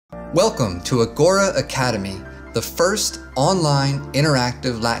Welcome to Agora Academy, the first online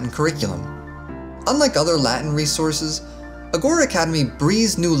interactive Latin curriculum. Unlike other Latin resources, Agora Academy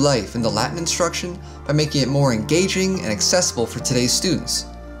breathes new life into Latin instruction by making it more engaging and accessible for today's students.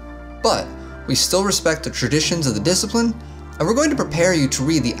 But we still respect the traditions of the discipline, and we're going to prepare you to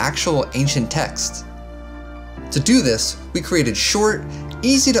read the actual ancient texts. To do this, we created short,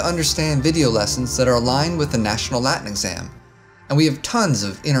 easy to understand video lessons that are aligned with the National Latin Exam. And we have tons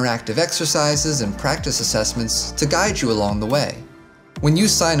of interactive exercises and practice assessments to guide you along the way. When you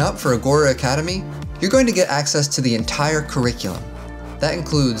sign up for Agora Academy, you're going to get access to the entire curriculum. That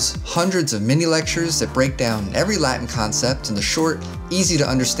includes hundreds of mini lectures that break down every Latin concept into short, easy to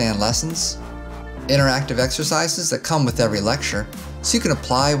understand lessons, interactive exercises that come with every lecture, so you can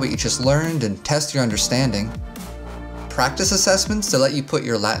apply what you just learned and test your understanding, practice assessments to let you put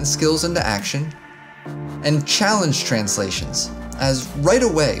your Latin skills into action, and challenge translations, as right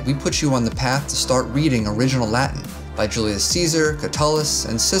away we put you on the path to start reading original Latin by Julius Caesar, Catullus,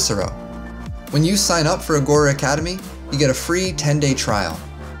 and Cicero. When you sign up for Agora Academy, you get a free 10-day trial.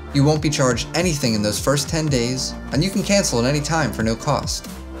 You won't be charged anything in those first 10 days, and you can cancel at any time for no cost.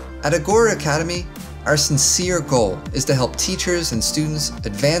 At Agora Academy, our sincere goal is to help teachers and students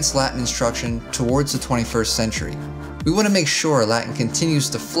advance Latin instruction towards the 21st century. We want to make sure Latin continues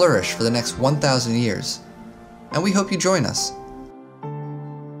to flourish for the next 1,000 years, and we hope you join us.